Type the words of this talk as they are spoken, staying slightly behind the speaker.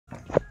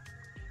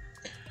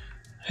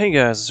Hey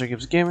guys, it's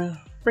SirGibbsGaming,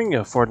 bringing you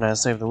a Fortnite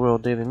Save the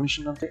World daily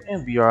mission update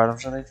and VR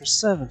items update for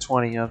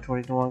 7/20 of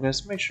 2021.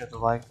 Guys, make sure to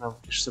like,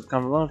 notification,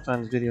 comment below,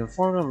 find this video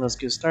informative, and let's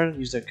get started.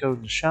 Use that code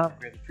in the shop,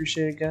 greatly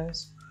appreciate it,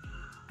 guys.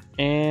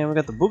 And we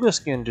got the Bugha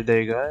skin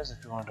today, guys.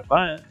 If you wanted to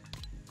buy it,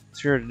 it's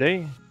here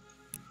today.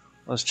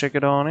 Let's check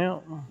it on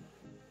out.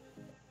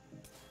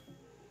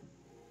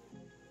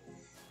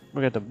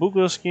 We got the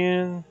Bugha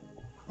skin.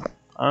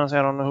 Honestly,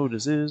 I don't know who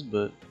this is,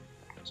 but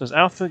it says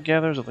outfit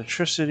gathers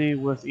electricity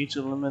with each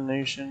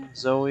elimination.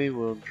 Zoe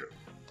will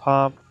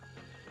pop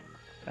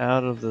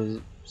out of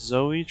the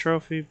Zoe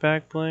trophy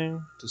back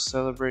bling to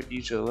celebrate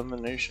each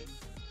elimination.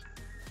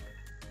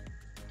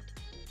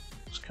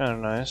 It's kind of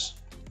nice.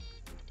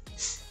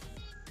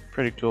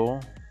 Pretty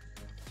cool.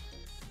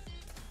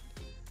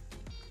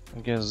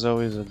 I guess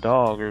Zoe's a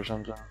dog or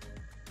something.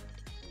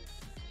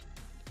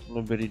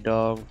 Little bitty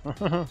dog.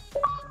 You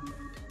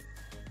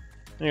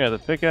got the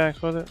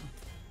pickaxe with it.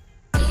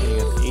 You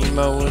got the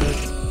emo with it.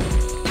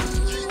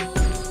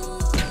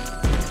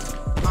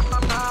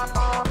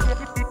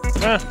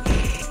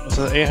 What's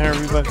that? 800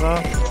 V-Bucks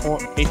off?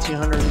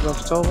 1800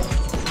 V-Bucks total.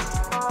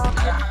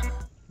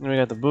 Then we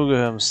got the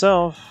Bugha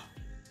himself,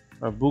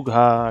 or Bugha.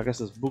 I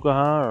guess it's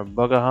Bugha or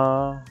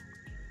Bugha.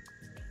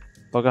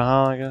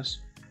 Bugha, I guess.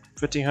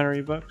 1500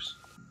 V-Bucks.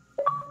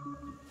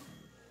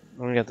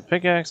 Then we got the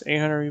pickaxe,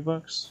 800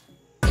 V-Bucks.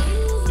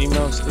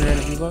 Emo's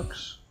 300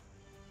 V-Bucks.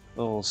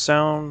 Little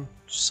song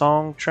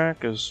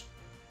track is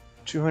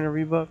 200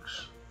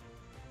 V-Bucks.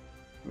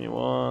 Give me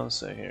one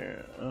sec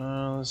here.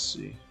 Let's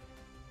see.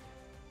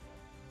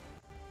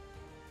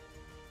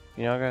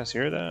 Can y'all guys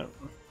hear that?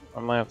 I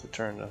might have to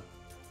turn the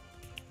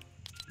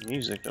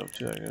music up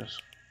too, I guess.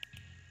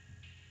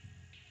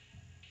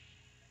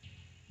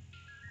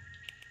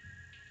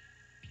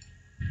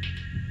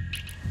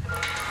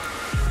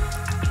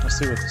 Let's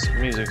see what this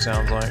music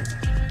sounds like.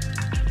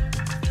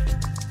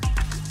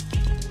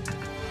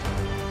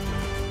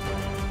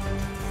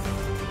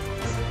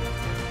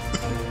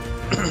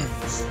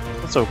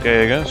 That's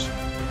okay, I guess.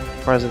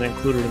 Surprised it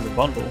included in the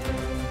bundle.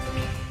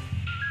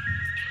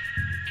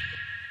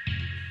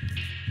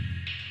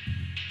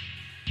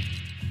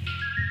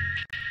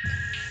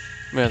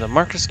 We have the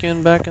market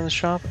skin back in the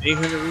shop,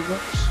 800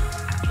 V-Bucks.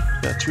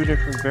 Got two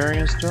different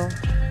variants still.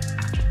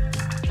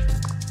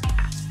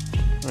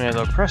 We have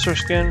the oppressor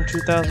skin,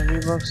 2000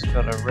 V-Bucks.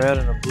 Got a red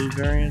and a blue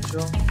variant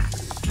still.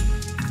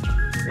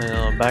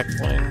 And a back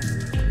bling.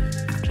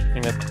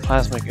 And got the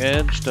plasmic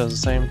edge, does the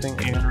same thing,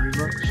 800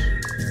 V-Bucks.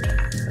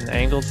 And the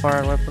angled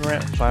fire weapon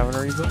ramp,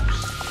 500 V-Bucks.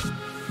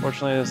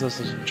 Fortunately, this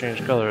doesn't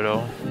change color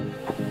though,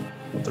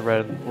 with the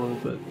red and the blue.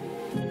 But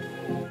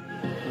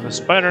the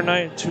Spider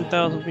Knight,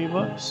 2000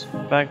 V-Bucks.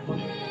 Back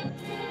bling.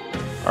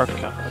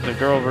 The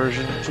girl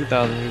version,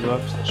 2000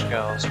 V-Bucks. She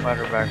got a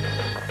spider back bling.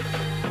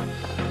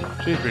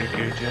 She's pretty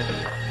cute too.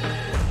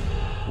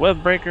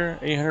 Web breaker,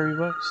 800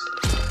 V-Bucks.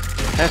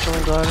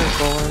 Hatchling glider,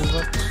 1200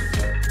 V-Bucks.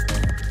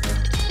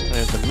 We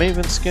have the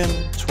Maven skin,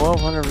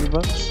 1200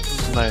 V-Bucks.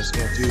 It's a nice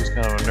skin too, it's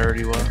kind of a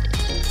nerdy one.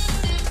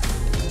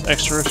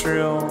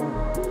 Extraterrestrial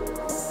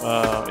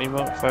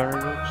emote,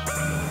 500 V-Bucks.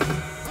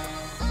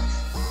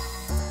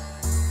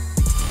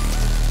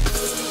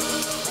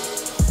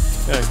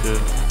 Got a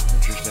good,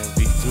 interesting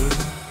beat to it.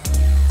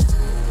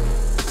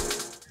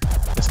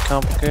 It's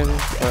complicated,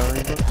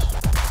 500 V-Bucks.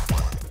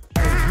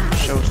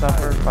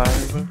 Showstopper,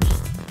 500 V-Bucks.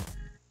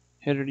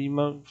 Hitter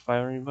emote,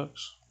 500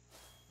 V-Bucks.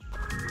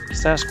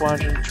 Stat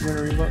Squadron,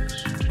 200 V-Bucks.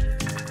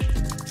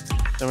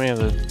 Then we have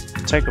the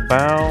Take a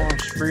Bow,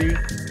 it's free.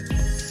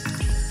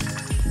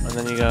 And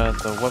then you got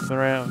the weapon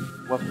ramp,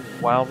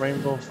 Wild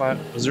Rainbow,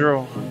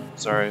 0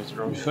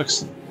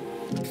 V-Bucks.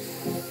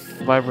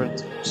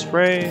 Vibrant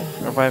Spray,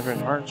 or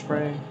Vibrant Heart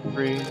Spray,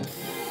 free.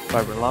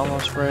 Vibrant Llama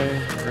Spray,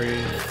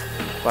 free.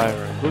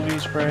 Vibrant Boogie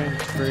Spray,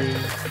 free.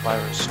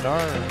 Vibrant Star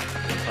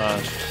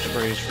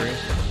Spray is free.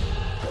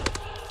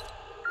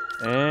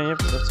 And yep,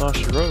 that's all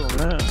she wrote on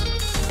that.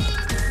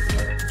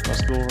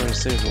 Let's go over and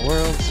save the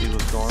world, see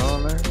what's going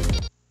on there.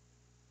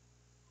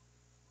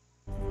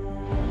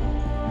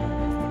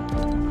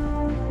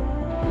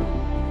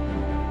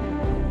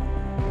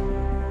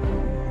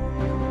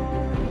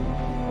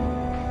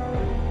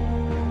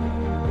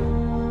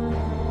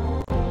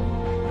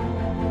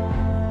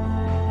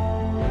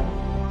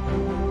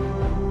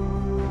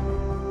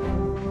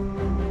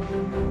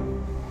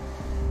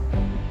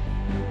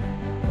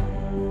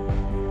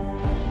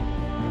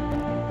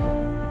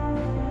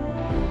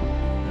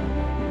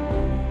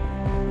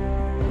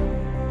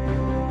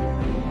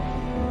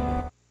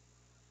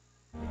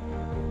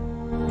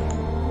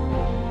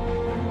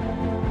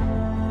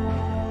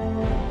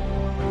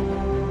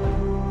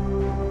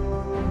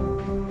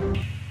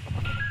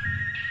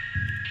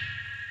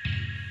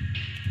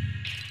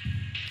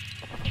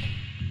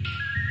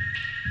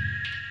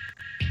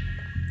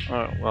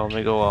 Alright, well, let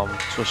me go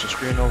switch the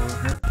screen over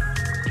here.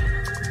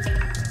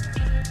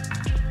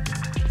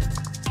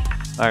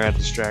 I got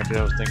distracted,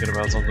 I was thinking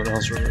about something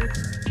else really.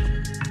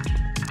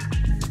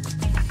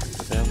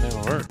 The damn thing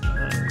will work.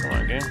 Alright, come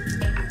on, game.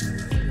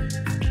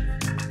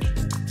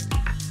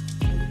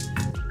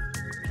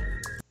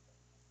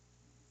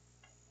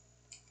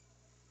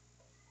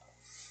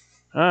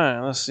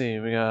 Alright, let's see.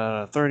 We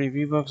got 30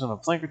 V-Bucks on a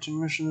Plankerton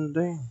mission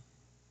today.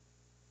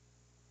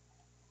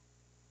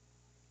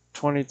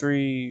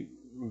 23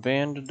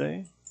 van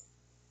today.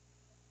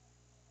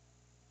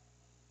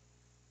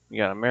 We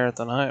got a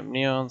Marathon Hype,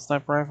 Neon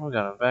Sniper Rifle,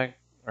 got a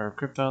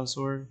Krypton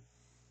Sword,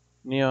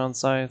 Neon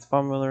Scythe,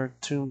 Formula,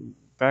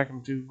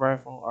 Vacuum Tube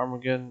Rifle,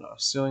 Armageddon, a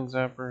Ceiling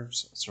Zapper,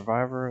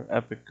 Survivor,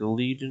 Epic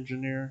Lead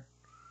Engineer,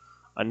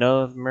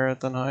 another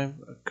Marathon Hype,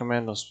 a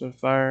Commando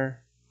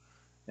Spitfire,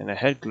 and a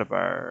Head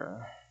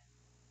Clipper.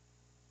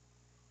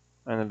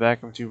 And the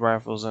Vacuum Tube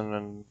Rifles and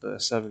then the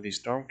 70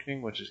 Storm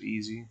King, which is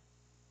easy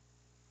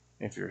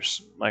if you're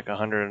like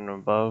 100 and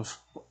above.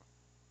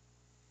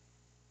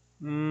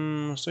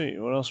 Let's see,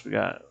 what else we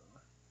got?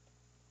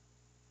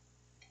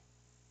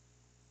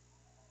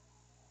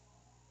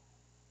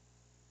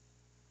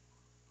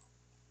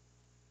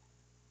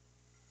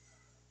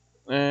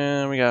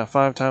 And we got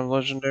 5-time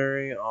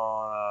legendary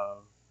on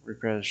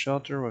Repair the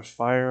Shelter with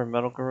fire and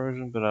metal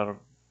corrosion, but out of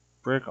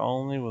brick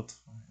only with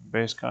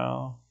base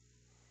Kyle.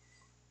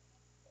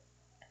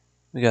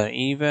 We got an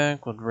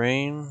evac with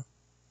rain,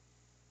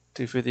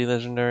 250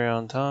 legendary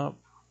on top,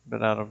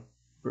 but out of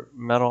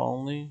metal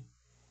only.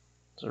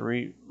 It's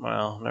a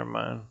well, never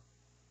mind.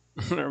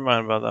 Never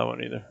mind about that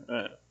one either.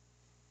 Alright.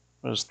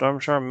 There's a storm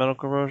sharp, metal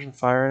corrosion,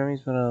 fire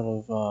enemies, but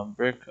out of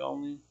brick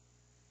only.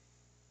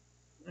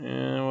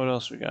 And what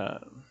else we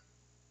got?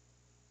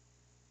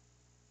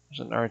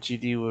 There's an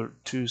RTD with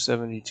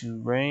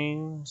 272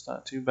 rain. It's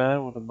not too bad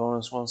with a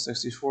bonus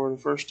 164 the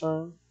first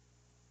time.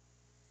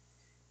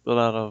 Built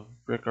out of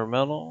brick or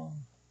metal.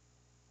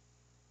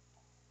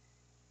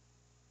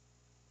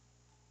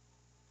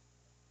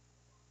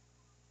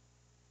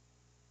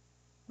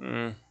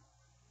 Hmm.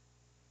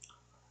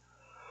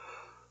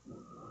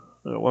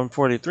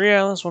 143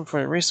 Atlas,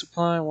 140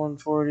 resupply,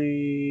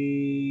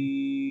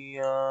 140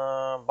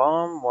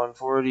 bomb,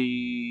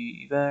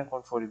 140 evac,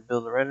 140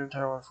 build a red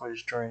tower, 140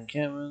 destroy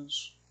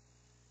encampments,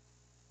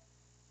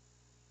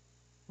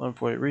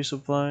 140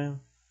 resupply.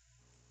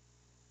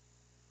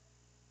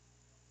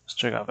 Let's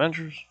check out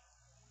ventures.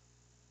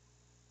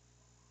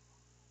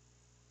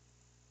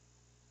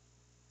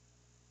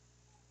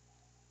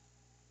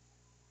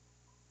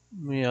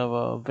 We have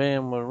a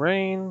van with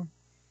rain,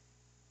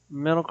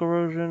 metal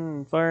corrosion,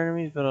 and fire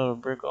enemies, but out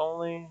of brick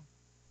only.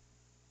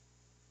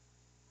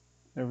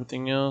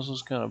 Everything else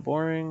was kind of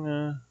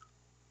boring.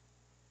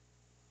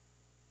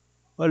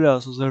 What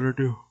else was there to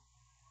do?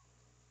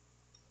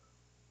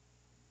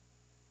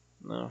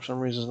 No, for some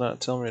reason it's not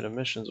telling me the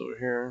missions over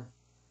here.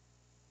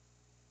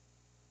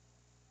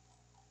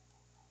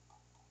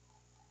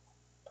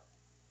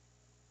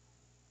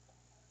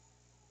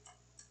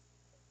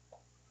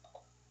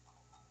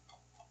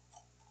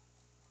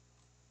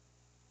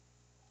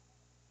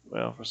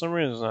 Well, for some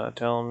reason it's not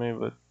telling me,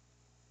 but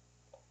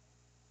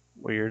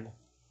weird.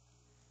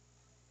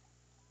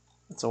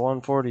 It's a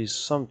 140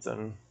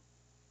 something.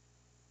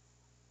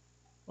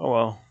 Oh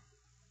well.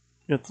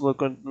 You have to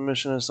look at the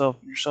mission itself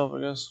yourself,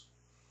 I guess.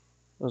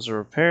 There's a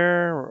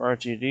repair,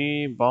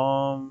 RTD,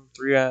 bomb,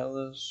 3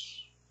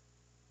 Atlas,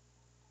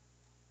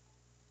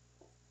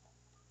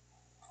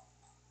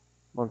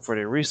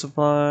 140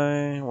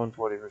 resupply,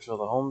 140 refill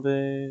the home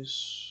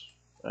base,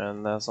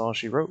 and that's all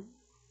she wrote.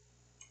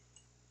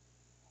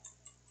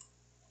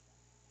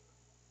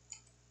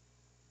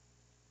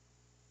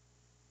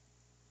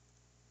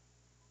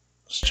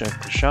 Let's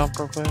check the shop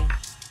real quick.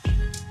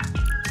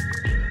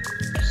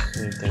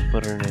 See if they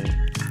put any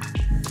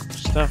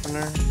stuff in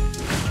there.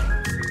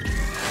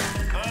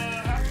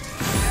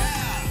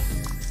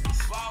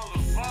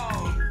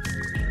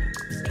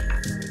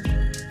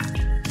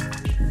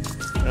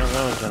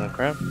 That was kind of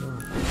crap.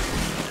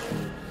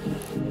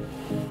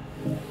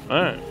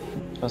 Alright,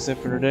 that's it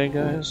for today,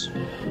 guys.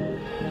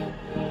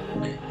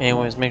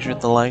 Anyways, make sure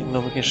to like,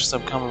 notification,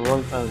 sub, comment below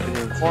if you found the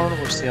video informative.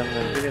 We'll see you on the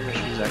next video. Make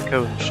sure you use that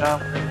code in the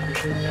shop.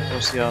 Appreciate it.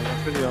 We'll see you on the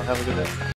next video. Have a good day.